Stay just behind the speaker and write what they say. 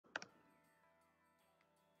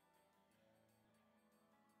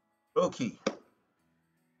Okay,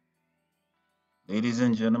 ladies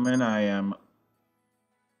and gentlemen, I am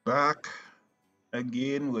back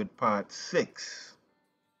again with part 6.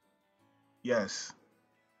 Yes,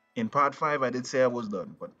 in part 5, I did say I was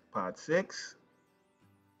done, but part 6,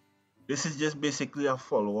 this is just basically a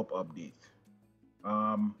follow up update.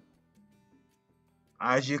 Um,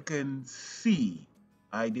 as you can see,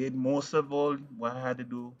 I did most of all what I had to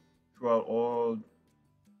do throughout all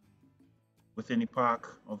within the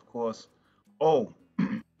park, of course. Oh,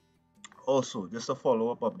 also, just a follow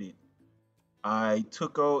up update. I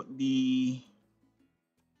took out the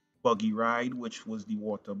buggy ride, which was the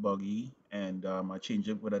water buggy, and I changed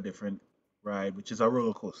it with a different ride, which is a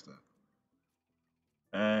roller coaster.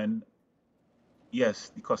 And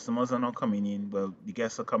yes, the customers are not coming in. Well, the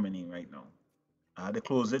guests are coming in right now. I had to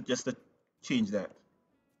close it just to change that.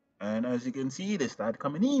 And as you can see, they started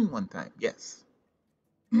coming in one time. Yes.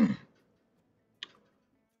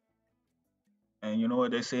 And you know what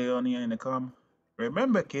they say on the intercom?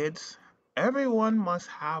 Remember, kids, everyone must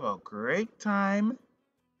have a great time.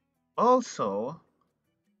 Also,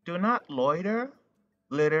 do not loiter,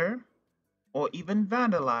 litter, or even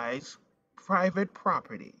vandalize private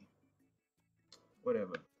property.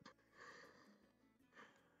 Whatever.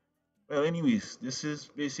 Well, anyways, this is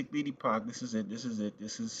basically the park. This is it. This is it.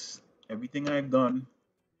 This is everything I've done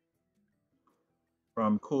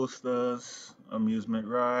from coasters, amusement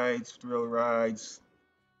rides, thrill rides,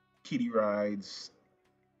 kiddie rides,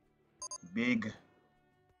 big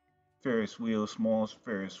Ferris wheel, small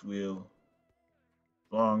Ferris wheel,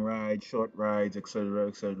 long rides, short rides, etc.,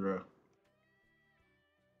 etc.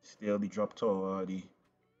 Still the drop tower, the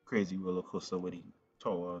crazy roller coaster with the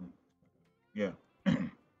tower. Yeah,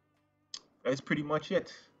 that's pretty much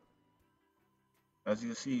it. As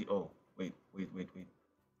you see, oh, wait.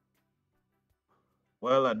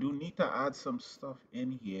 Well, I do need to add some stuff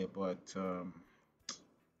in here, but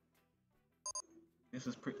this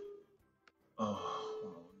is pretty.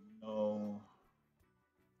 Oh, no.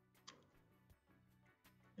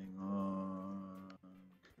 Hang on.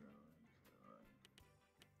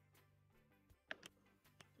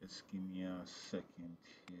 Just give me a second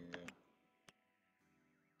here.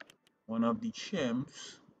 One of the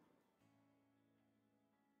chimps,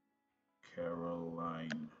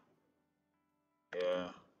 Caroline. Yeah,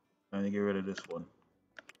 trying to get rid of this one.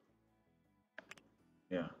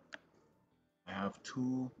 Yeah, I have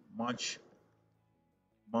too much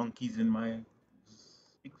monkeys in my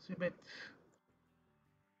exhibit.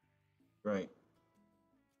 Right.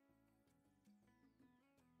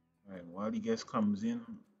 All right. While the guest comes in,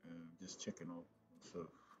 just checking out. So,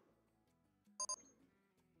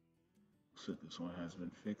 so this one has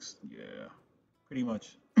been fixed. Yeah, pretty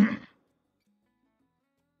much.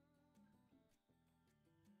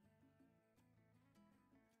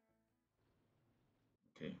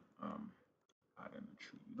 Okay. Add in a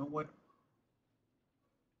tree. You know what?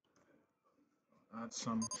 Add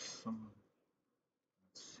some. Let's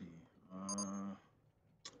see.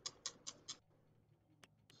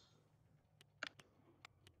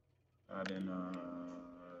 Add in a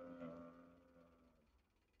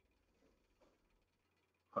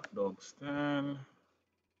hot dog stand.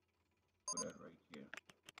 Put that right here.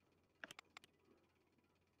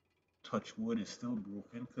 Touch wood is still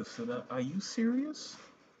broken. Consider. Are you serious?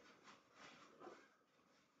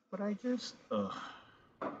 But I just. Oh.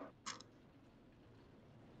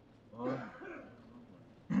 Oh.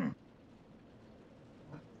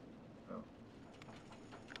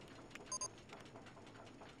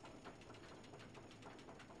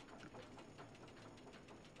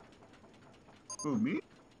 Who, me?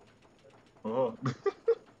 Oh. Okay.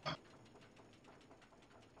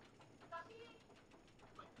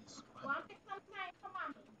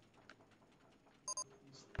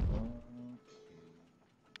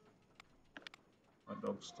 Hot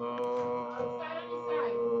dog stall.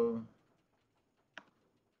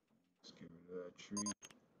 Let's get rid of that tree.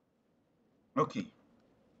 Okay.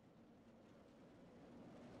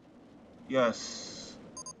 Yes.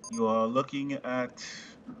 You are looking at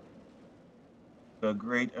the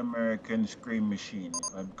Great American Scream Machine,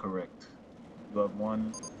 if I'm correct. You have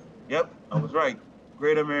one. Yep, I was right.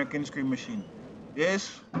 Great American Scream Machine.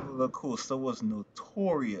 This roller coaster was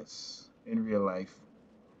notorious in real life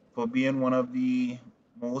for being one of the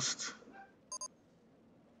most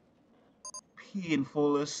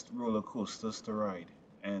painfulest roller coasters to ride.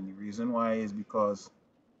 And the reason why is because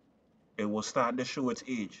it was starting to show its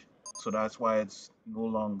age. So that's why it's no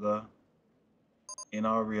longer in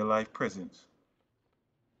our real life presence.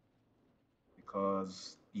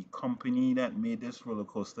 Because the company that made this roller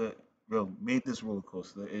coaster, well, made this roller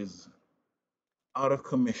coaster is out of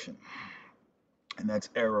commission, and that's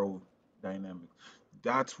aerodynamics.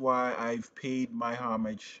 That's why I've paid my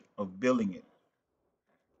homage of billing it,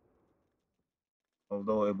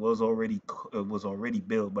 although it was already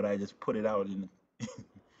billed, but I just put it out in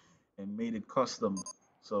and made it custom.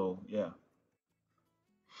 So yeah.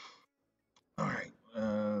 All right.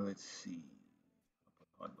 Let's see.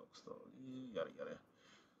 Hot dog stall. Yada yada.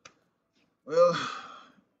 Well,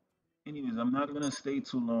 anyways, I'm not gonna stay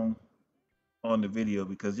too long on the video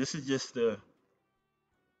because this is just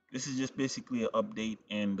basically an update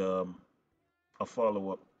and a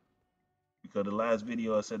follow up. Because the last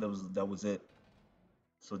video I said that was it.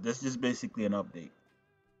 So this is just basically an update.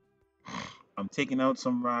 I'm taking out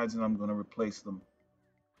some rides and I'm gonna replace them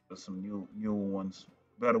with some newer ones,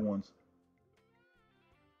 better ones.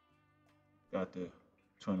 Got the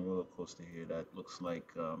twin roller coaster here that looks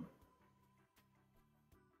like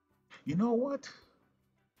you know what?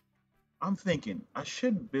 I'm thinking I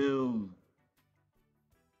should build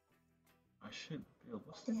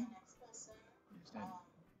what's the name? What is that?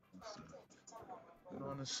 Let's see.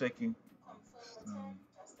 Hold on a second. Um,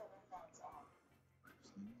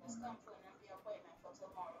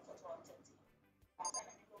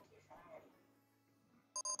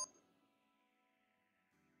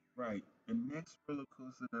 right. The next roller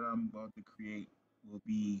coaster that I'm about to create will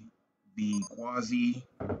be the Quasi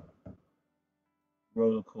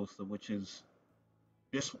roller coaster, which is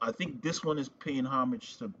this. I think this one is paying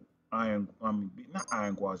homage to not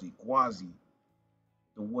Iron Quasi, Quasi,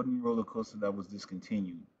 the wooden roller coaster that was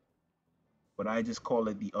discontinued. But I just call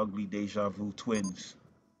it the Ugly Deja Vu Twins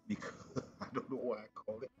because I don't know why I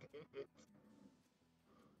call it.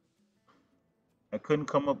 I couldn't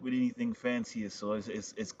come up with anything fancier, so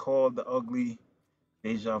it's called the Ugly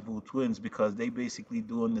Deja Vu Twins because they basically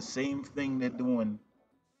doing the same thing they're doing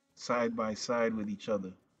side by side with each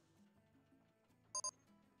other.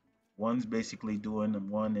 One's basically doing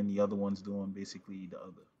one, and the other one's doing basically the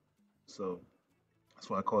other. So that's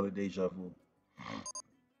why I call it Deja Vu.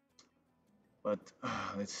 But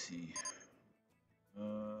let's see.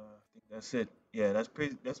 I think that's it. Yeah, that's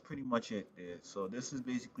pretty much it there. So this is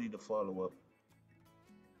basically the follow up.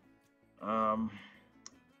 Um,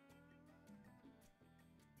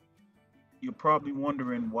 you're probably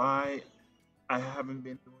wondering why I haven't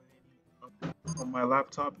been doing any updates on my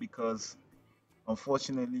laptop because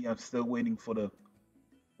unfortunately I'm still waiting for the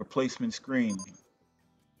replacement screen.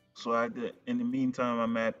 So in the meantime,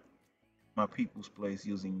 I'm at my people's place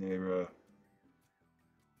using their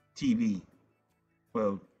TV.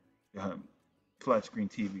 Well, uh, flat screen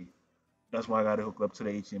TV. That's why I got to hook up to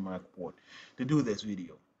the HDMI port to do this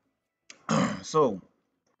video. So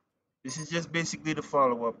this is just basically the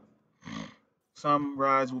follow up. Some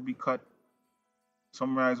rides will be cut,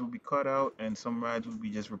 some rides will be cut out, and some rides will be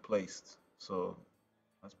just replaced. So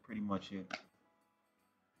that's pretty much it.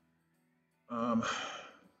 Um,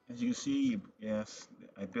 as you can see, yes,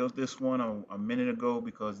 I built this one a minute ago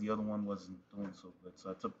because the other one wasn't doing so good.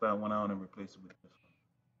 So I took that one out and replaced it with this one.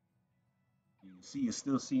 You can see, you're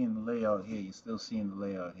still seeing the layout here. You're still seeing the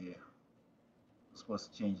layout here. I'm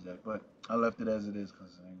supposed to change that, but I left it as it is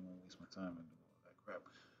because I ain't gonna waste my time and do all that crap.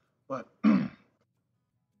 But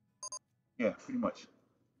yeah, pretty much.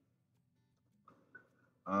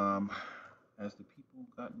 Um, has the people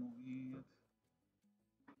gotten over here yet?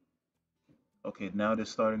 Okay, now they're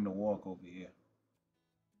starting to walk over here.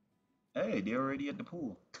 Hey, they're already at the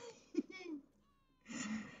pool.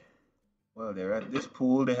 Well, they're at this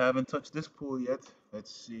pool. They haven't touched this pool yet. Let's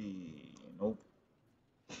see. Nope.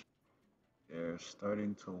 They're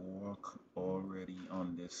starting to walk already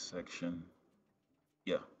on this section.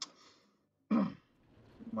 Yeah, pretty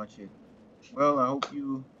much it. Well, I hope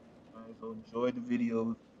you guys will enjoy the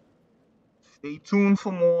video. Stay tuned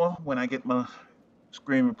for more when I get my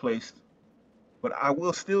screen replaced. But I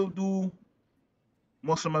will still do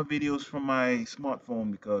most of my videos from my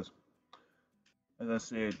smartphone because, as I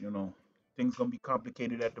said, things gonna be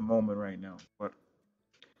complicated at the moment right now. But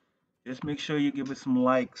just make sure you give it some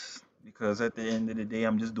likes because at the end of the day,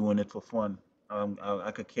 I'm just doing it for fun.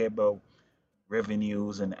 I could care about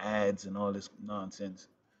revenues and ads and all this nonsense.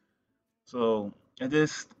 So I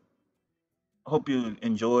just hope you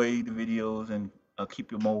enjoy the videos and I'll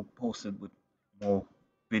keep you more posted with more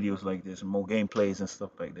videos like this and more gameplays and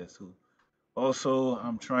stuff like this too. Also,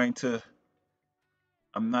 I'm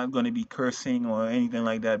not going to be cursing or anything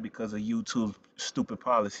like that because of YouTube's stupid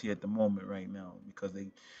policy at the moment right now because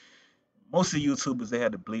most of the YouTubers they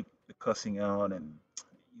had to bleep the cussing out and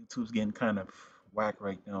YouTube's getting kind of whack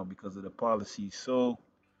right now because of the policy. So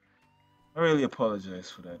I really apologize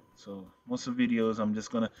for that. So most of the videos I'm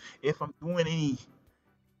just gonna if I'm doing any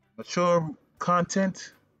mature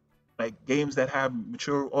content, like games that have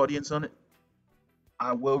mature audience on it,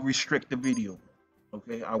 I will restrict the video.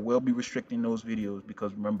 Okay, I will be restricting those videos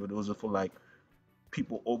because remember those are for like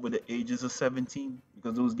people over the ages of 17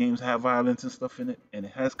 because those games have violence and stuff in it and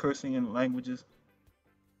it has cursing and languages.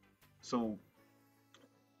 So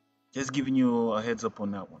just giving you a heads up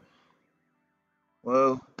on that one.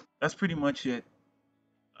 Well, that's pretty much it.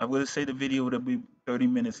 I would say the video would be 30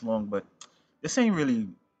 minutes long, but this ain't really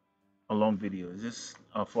a long video. It's just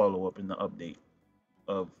a follow up in the update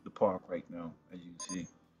of the park right now, as you see.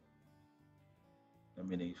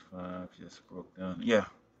 M85 just broke down. Yeah.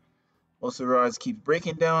 Also, rods keep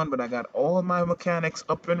breaking down, but I got all my mechanics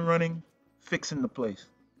up and running, fixing the place.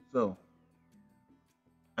 So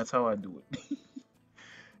that's how I do it.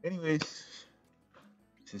 Anyways,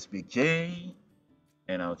 this is Big J,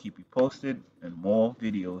 and I'll keep you posted and more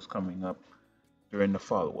videos coming up during the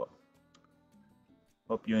follow up.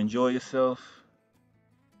 Hope you enjoy yourself,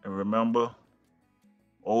 and remember,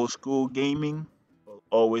 old school gaming will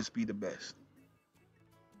always be the best.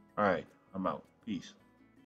 All right, I'm out. Peace.